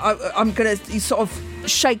up and I'm going to sort of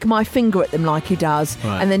shake my finger at them like he does,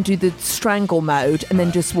 and then do the strangle mode, and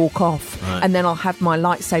then just walk off. And then I'll have my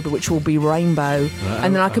lightsaber, which will be rainbow,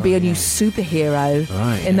 and then I could be a new superhero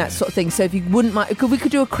in that sort of thing. So if you wouldn't mind, we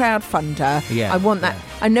could do a crowdfunder. Yeah. I want that.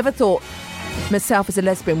 I never thought myself as a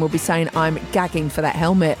lesbian will be saying I'm gagging for that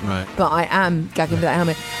helmet, but I am gagging for that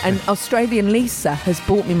helmet. And Australian Lisa has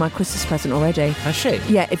bought me my Christmas present already. Has she?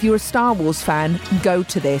 Yeah, if you're a Star Wars fan, go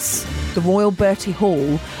to this. The Royal Bertie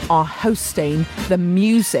Hall are hosting the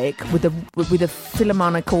music with a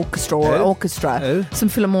Philharmonic Orchestra or orchestra. Some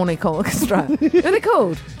Philharmonic Orchestra. What are they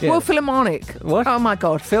called? Yeah. Royal Philharmonic. What? Oh my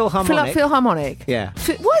God. Philharmonic. Philharmonic. Yeah.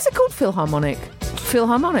 Why is it called Philharmonic?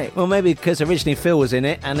 Philharmonic. Well, maybe because originally Phil was in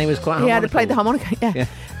it and he was quite He had to play the harmonica, yeah.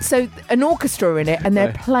 So an orchestra in it, and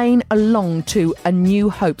they're playing along to A New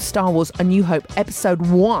Hope, Star Wars A New Hope, Episode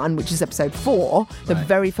 1, which is Episode 4, the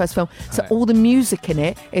very first film. So all the music in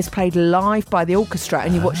it is played live by the orchestra,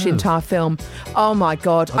 and you watch the entire film. Oh my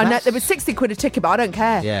God. Well, I know there was 60 quid a ticket, but I don't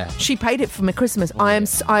care. Yeah. She paid it for my Christmas. I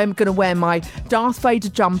am going to wear my Darth Vader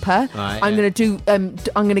jumper. I'm going to do, I'm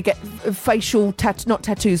going to get facial, not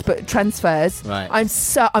tattoos, but transfers.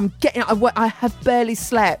 I have barely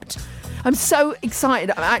slept. I'm so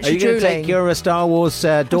excited. I'm actually drooling. Are you going to take your Star Wars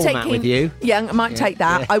doormat with you? Yeah, I might take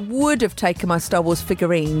that. Yeah. I would have taken my Star Wars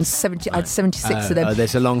figurines. I had 76 of them. Oh,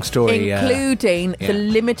 there's a long story. Including the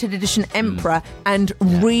limited edition Emperor and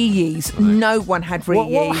Rees. No one had Rees.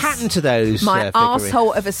 What happened to those My figurines?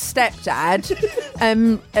 arsehole of a stepdad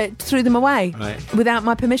threw them away without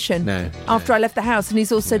my permission. After I left the house, and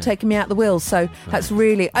he's also taken me out the will. So that's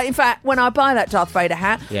really... In fact, when I buy that Darth Vader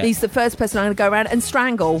hat, he's the first person I'm going to go around and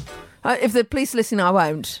strangle. If the police listen, I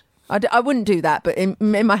won't. I wouldn't do that, but in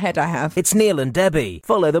my head I have. It's Neil and Debbie.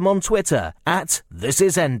 Follow them on Twitter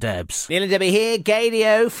 @ThisIsNDebs. Neil and Debbie here,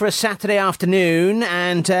 Gadio for a Saturday afternoon,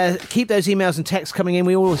 and keep those emails and texts coming in.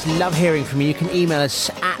 We always love hearing from you. You can email us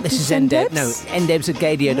 @ThisIsNDebs. No,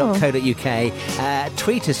 ndebs@gadio.co.uk.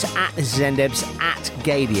 Tweet us @ThisIsNDebs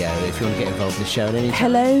 @Gadio if you want to get involved in the show at any time.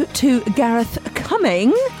 Hello to Gareth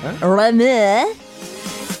Cumming, Renee,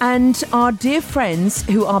 and our dear friends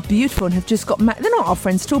who are beautiful and have just got married. They're not our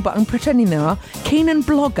friends at all, but I'm pretending they are. Keenan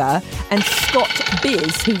Blogger and Scott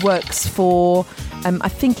Biz, who works for, I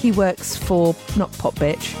think he works for, not Pop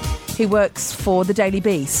Bitch, he works for the Daily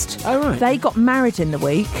Beast. Oh, right. They got married in the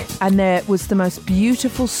week, and there was the most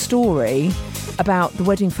beautiful story about the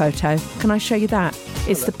wedding photo. Can I show you that?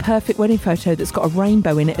 It's the perfect wedding photo that's got a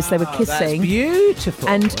rainbow in it as they were kissing. That's beautiful.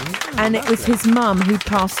 And it was his mum who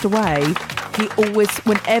passed away. He always,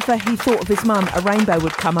 whenever he thought of his mum, a rainbow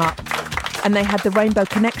would come up. And they had the Rainbow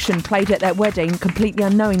Connection played at their wedding, completely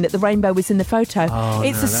unknowing that the rainbow was in the photo.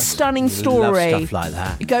 It's a stunning story. Love stuff like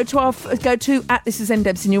that. Go to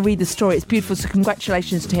 @ThisIsNDebs and you'll read the story. It's beautiful. So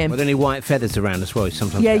congratulations to him. With only white feathers around as well.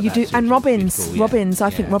 Sometimes. Yeah, you do. And robins. Cool, yeah. Robins. I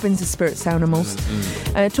think robins are spirits animals.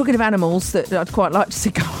 Talking of animals that I'd quite like to see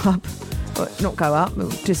go up. Not go up,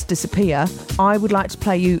 just disappear. I would like to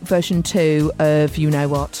play you version 2 of You Know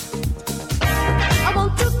What. I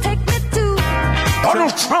want to take me to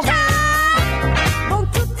Donald Trump.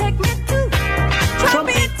 Want to take me to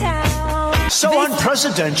Trumpy Town. So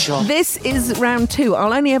unpresidential. This is round 2.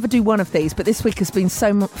 I'll only ever do one of these, but this week has been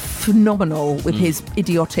so phenomenal with his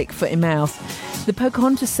idiotic foot in mouth. The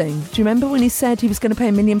Pocahontas thing. Do you remember when he said he was going to pay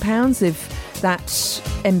 £1 million if that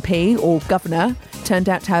MP or governor turned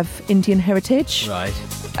out to have Indian heritage? Right.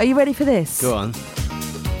 Are you ready for this? Go on.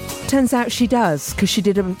 Turns out she does, because she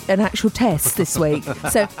did an actual test this week.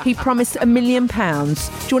 So he promised £1 million. Do you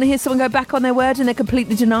want to hear someone go back on their word and they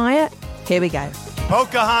completely deny it? Here we go.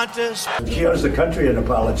 Pocahontas. She owes the country an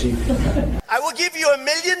apology. I will give you $1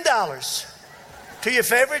 million to your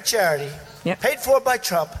favorite charity, paid for by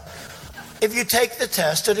Trump, if you take the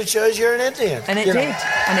test and it shows you're an Indian. And it did.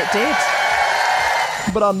 And it did.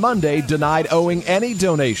 But on Monday, denied owing any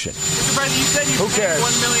donation. Mr. President, you said you Who paid cares?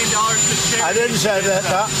 $1 million to charity. I didn't say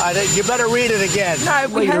that. You better read it again. No,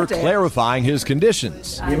 we Later heard it. clarifying his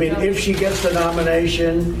conditions. You mean if she gets the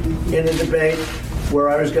nomination in the debate where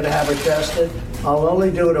I was going to have her tested, I'll only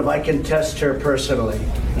do it if I can test her personally.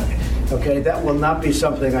 Okay, that will not be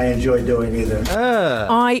something I enjoy doing either.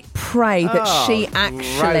 I pray that she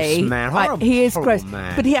actually... gross man. He is Horrible gross.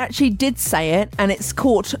 man. But he actually did say it, and it's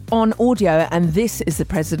caught on audio, and this is the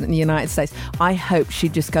President of the United States. I hope she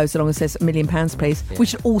just goes along and says, £1 million, please. Yeah. We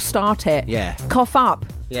should all start it. Yeah. Cough up.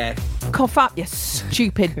 Yeah. Cough up, you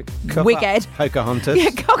stupid Cough wighead. up, Pocahontas. Yeah,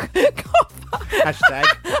 cough up. Hashtag.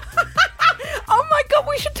 Oh my God,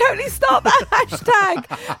 we should totally start that hashtag.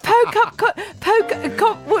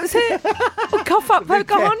 What's it? Cough up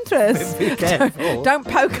Pocahontas. Be careful. Don't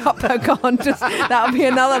poke up Pocahontas. That'll be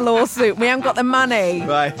another lawsuit. We haven't got the money.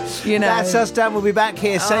 Right. You know. That's us done. We'll be back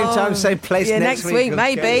here, same time, same place yeah, next week.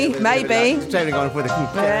 Maybe. Turning on for the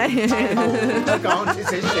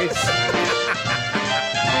Pocahontas issues.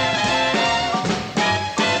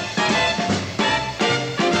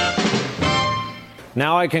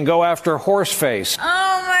 Now I can go after Horseface.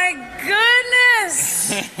 Oh my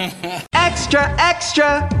goodness! Extra,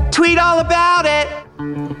 extra! Tweet all about it!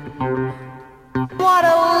 What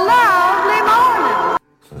a lovely morning.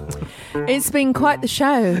 It's been quite the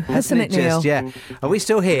show, hasn't it, Neil? Just, yeah. Are we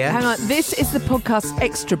still here? Hang on, this is the podcast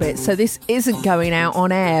extra bit, so this isn't going out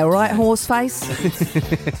on air, right, Horseface?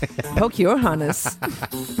 Poke your harness.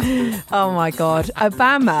 Oh my God.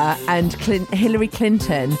 Obama and Hillary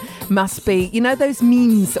Clinton must be, you know those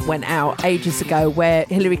memes that went out ages ago where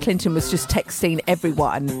Hillary Clinton was just texting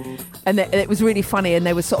everyone, and it was really funny, and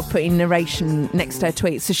they were sort of putting narration next to her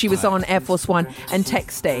tweets. So she was on Air Force One and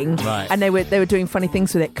texting, and they were doing funny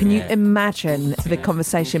things with it. Can you imagine the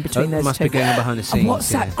conversation between those must two? be going on behind the scenes. A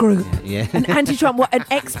WhatsApp group, an anti-Trump, an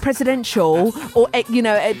ex-presidential or a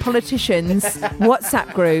politicians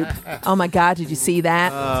WhatsApp group. Oh my God, did you see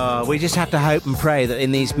that? We just have to hope and pray that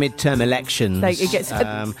in these midterm elections, Like, it gets-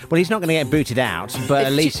 well, he's not going to get booted out, but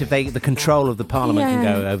at least if the control of the Parliament can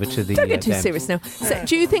go over to the. Don't get too them. serious now. So,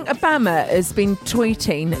 do you think Obama has been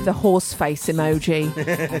tweeting the horse face emoji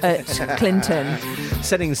at Clinton?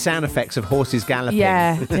 Setting sound effects of horses galloping.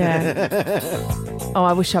 Yeah. Oh,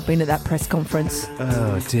 I wish I'd been at that press conference.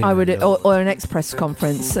 Oh dear. I would, or an ex-press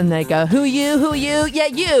conference, and they go, "Who are you? Who are you? Yeah,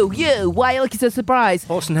 you. Why are you looking so surprised?"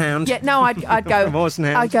 Horse and hound. Yeah, no, I'd go. Horse and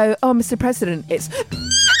hound. I'd go, "Oh, Mr. President, it's."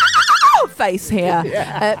 Face here.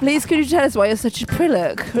 Please, could you tell us why you're such a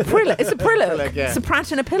prillock? It's a prillock. Yeah. It's a prat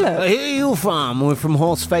and a pillock. Here you from? We're from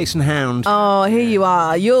Horseface and Hound. Oh, here you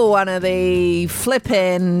are. You're one of the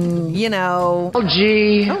flipping,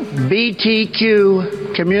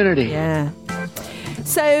 LGBTQ community. Yeah.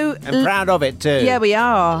 So I'm proud of it too. Yeah, we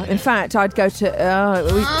are. In fact, I'd go to.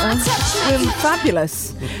 We're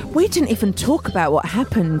fabulous. We didn't even talk about what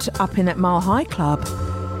happened up in that Mile High Club.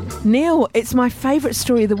 Neil, it's my favourite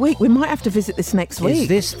story of the week. We might have to visit this next week. Is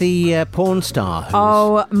this the porn star who's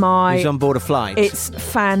on board a flight? It's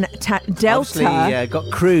fantastic. Delta. Obviously,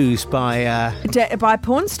 got cruised by... by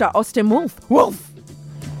porn star Austin Wolf.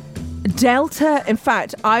 Delta, in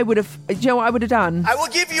fact, I would have... Do you know what I would have done? I will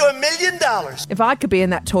give you $1 million. If I could be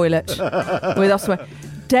in that toilet with Austin Wolf.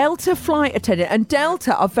 Delta flight attendant, and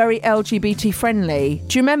Delta are very LGBT friendly.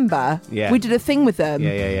 Do you remember? Yeah. We did a thing with them.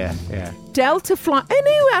 Yeah. Delta flight, and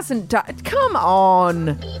who hasn't done? Come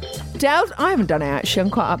on, Delta. I haven't done it actually. I'm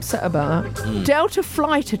quite upset about that. Delta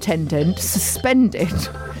flight attendant suspended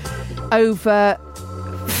over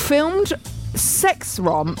filmed sex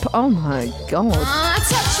romp. Oh my God!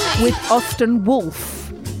 With Austin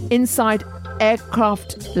Wolf inside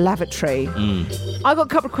aircraft lavatory. I got a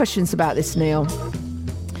couple of questions about this, Neil.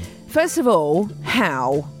 First of all,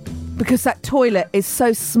 how? Because that toilet is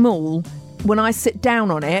so small. When I sit down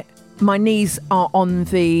on it, my knees are on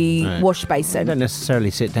the wash basin. I don't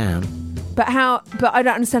necessarily sit down. But how? But I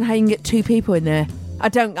don't understand how you can get two people in there. I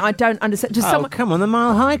don't understand. Does someone? Come on, the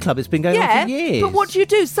Mile High Club. It's been going on for years. But what do you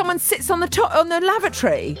do? Someone sits on the top on the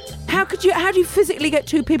lavatory. How do you physically get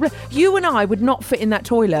two people? You and I would not fit in that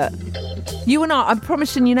toilet. You and I'm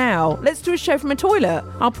promising you now. Let's do a show from a toilet.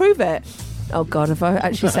 I'll prove it. Oh God, have I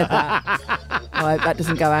actually said that? I hope that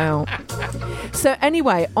doesn't go out. So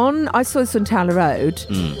anyway, I saw this on Tower Road.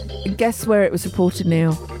 Guess where it was reported,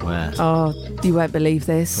 Neil? Where? Oh, you won't believe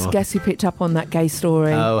this. What? Guess who picked up on that gay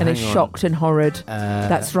story and is hang on. shocked and horrid?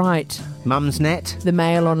 That's right. Mum's Net? The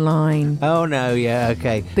Mail Online. Oh no, yeah,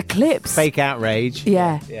 okay. The clips. Fake outrage.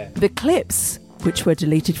 Yeah. The clips, which were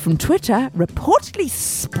deleted from Twitter, reportedly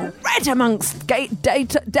spread amongst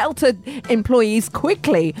Delta employees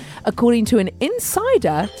quickly, according to an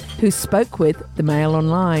insider who spoke with the Mail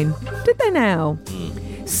Online. Did they now?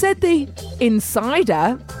 Said the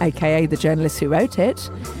insider, aka the journalist who wrote it,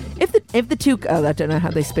 if the two... Oh, I don't know how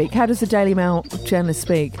they speak. How does the Daily Mail journalist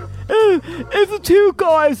speak? if the two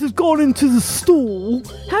guys have gone into the stall.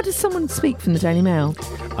 How does someone speak from the Daily Mail?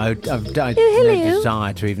 I've no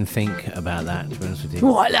desire to even think about that, to be honest with you.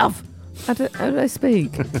 What, love? How do they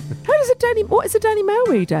speak? What is a Daily Mail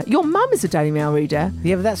reader? Your mum is a Daily Mail reader.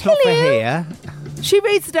 Yeah, but that's not for here. She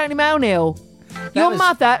reads the Daily Mail, Neil.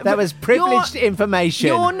 That was privileged information.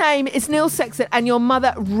 Your name is Neil Sexton and your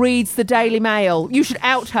mother reads the Daily Mail. You should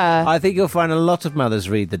out her. I think you'll find a lot of mothers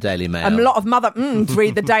read the Daily Mail. A lot of mothers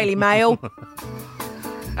read the Daily Mail.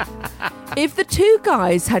 If the two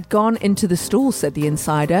guys had gone into the stall, said the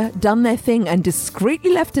insider, done their thing and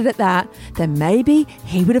discreetly left it at that, then maybe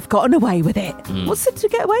he would have gotten away with it. What's it to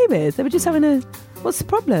get away with? They were just having a... What's the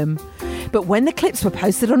problem? But when the clips were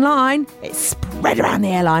posted online, it spread around the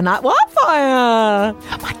airline like wildfire.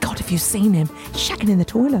 Oh my God, have you seen him shagging in the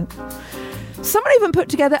toilet? Someone even put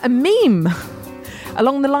together a meme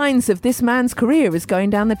along the lines of this man's career is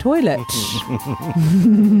going down the toilet.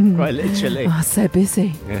 Quite literally. Oh, so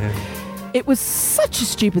busy. Yeah. It was such a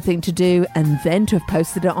stupid thing to do and then to have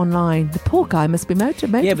posted it online. The poor guy must be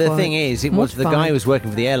motivated. Yeah, but the thing is, it was the guy who was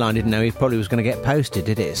working for the airline didn't know he probably was going to get posted,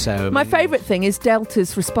 did it? So my favourite thing is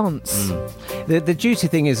Delta's response. The juicy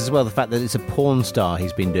thing is as well the fact that it's a porn star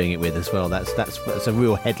he's been doing it with as well. That's a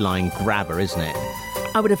real headline grabber, isn't it?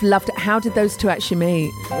 I would have loved it. How did those two actually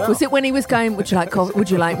meet? Well, was it when he was going, would you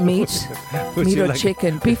like meat? Meat or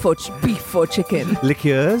chicken? Beef or chicken?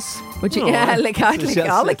 Liqueurs? Would you? Yeah, I'll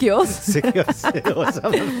lick yours.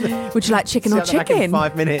 Would you like chicken or chicken?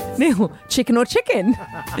 5 minutes. Neil, chicken or chicken?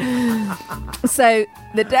 So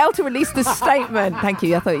the Delta released a statement. Thank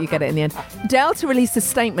you. I thought you'd get it in the end. Delta released a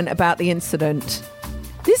statement about the incident.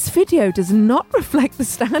 This video does not reflect the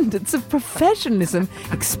standards of professionalism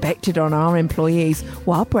expected on our employees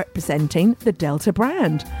while representing the Delta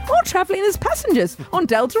brand or travelling as passengers on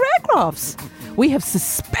Delta aircrafts. We have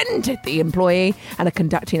suspended the employee and are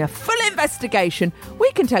conducting a full investigation. We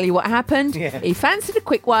can tell you what happened. Yeah. He fancied a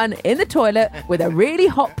quick one in the toilet with a really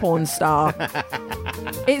hot porn star.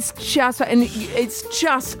 It's just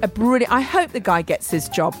a brilliant... I hope the guy gets his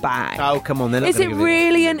job back. Oh, come on. Is it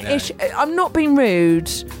really an issue? I'm not being rude.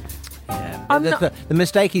 Yeah, the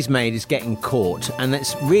mistake he's made is getting caught, and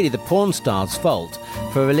it's really the porn star's fault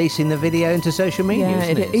for releasing the video into social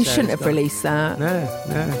media. Yeah, he shouldn't have released that.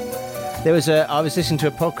 No. I was listening to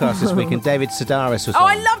a podcast this week, and David Sedaris was on.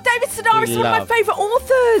 I love David Sedaris, one of my favourite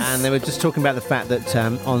authors. And they were just talking about the fact that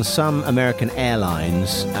on some American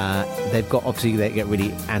airlines, they get really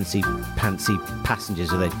antsy-pantsy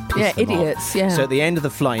passengers, or they piss them idiots, off. yeah. So at the end of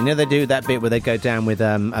the flight, they do that bit where they go down with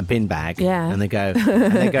a bin bag, and they go,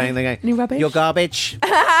 they're going, new rubbish? You're garbage.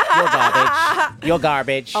 You're garbage. You're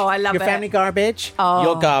garbage. Oh, I love Your it. family garbage. Oh.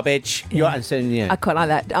 You're garbage. And so, I quite like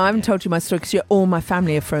that. I haven't told you my story because all my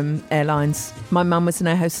family are from airlines. My mum was an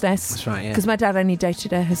air hostess. That's right, yeah. Because my dad only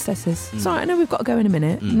dated air hostesses. Sorry, I know we've got to go in a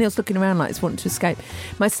minute. Neil's looking around like he's wanting to escape.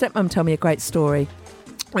 My stepmum told me a great story.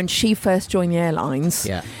 When she first joined the airlines,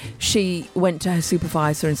 she went to her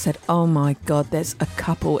supervisor and said, oh my God, there's a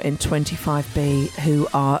couple in 25B who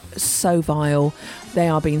are so vile. They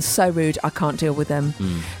are being so rude. I can't deal with them.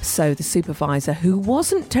 So the supervisor, who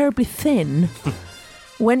wasn't terribly thin,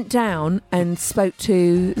 went down and spoke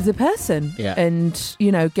to the person and,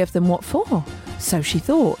 gave them what for. So she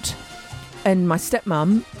thought. And my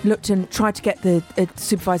stepmum looked and tried to get the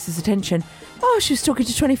supervisor's attention. Oh, she was talking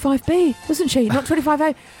to 25B, wasn't she? Not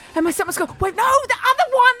 25A. And my stepmom's going, wait, no, the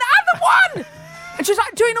other one! And she was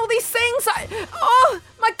like doing all these things, like, oh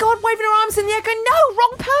my God, waving her arms in the air, going, no,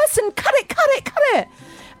 wrong person, cut it.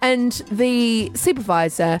 And the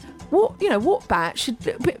supervisor walked back, she'd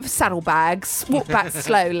a bit of saddlebags, walked back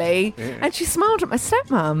slowly, and she smiled at my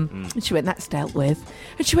stepmum. And she went, that's dealt with.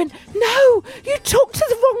 And she went, no, you talked to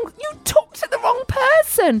the wrong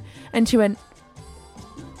person. And she went,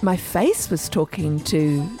 my face was talking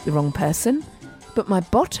to the wrong person, but my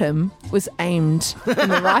bottom was aimed in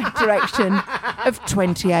the right direction of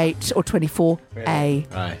 28 or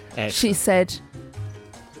 24A. Right. She said,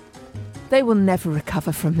 they will never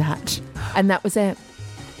recover from that. And that was it.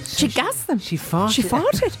 She gassed them. She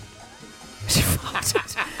farted.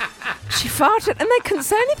 She farted and they couldn't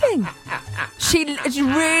say anything. She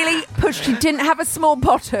really pushed. She didn't have a small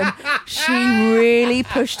bottom. She really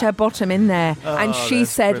pushed her bottom in there. And she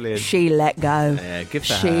said brilliant. She let go. Yeah, good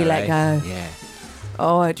for she her, let go. Yeah.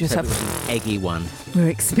 Oh, it just an eggy one. We're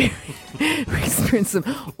experiencing. We experienced some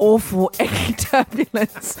awful eggy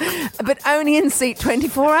turbulence, but only in seat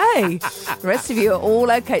 24A. The rest of you are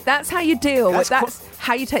all okay. That's how you deal with. That's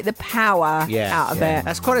how you take the power out of it.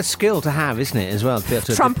 That's quite a skill to have, isn't it, as well? To be able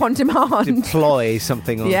to Trump on demand. Deploy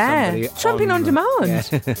something on somebody. Trumping on demand. Yeah.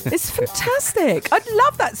 It's fantastic. I'd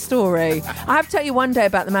love that story. I have to tell you one day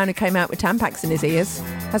about the man who came out with Tampax in his ears.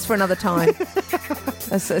 That's for another time.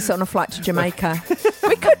 That's on a flight to Jamaica.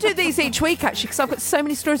 We could do these each week, actually, because I've got so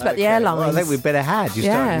many stories about the airlines. Well, I think we'd better have. You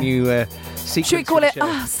start a new sequence. Should we call it,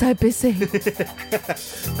 so busy?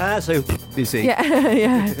 So busy.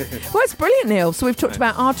 Yeah. Well, it's brilliant, Neil. So we've talked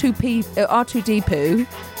about R2D poo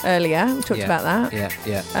earlier. We talked about that.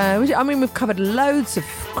 Yeah. I mean, we've covered loads of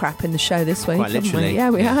crap in the show this week. Quite literally. We? Yeah,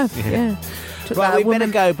 we have. Yeah. Well, we better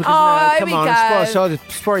go because come on,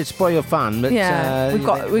 spoil your fun.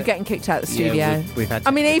 But we're getting kicked out of the studio. Yeah, we've had to.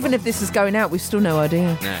 I mean, even if this is going out, we've still no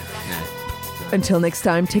idea. No. Until next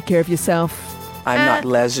time, take care of yourself. I'm not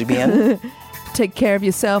lesbian. Take care of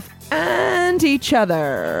yourself and each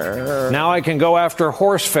other. Now I can go after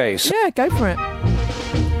Horseface. Yeah, go for it.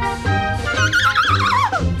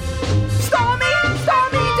 Stormy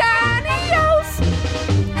Daniels.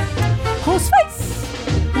 Horseface.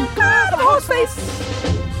 God of Horseface.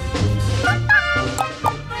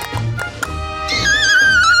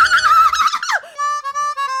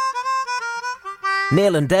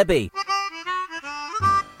 Neil and Debbie.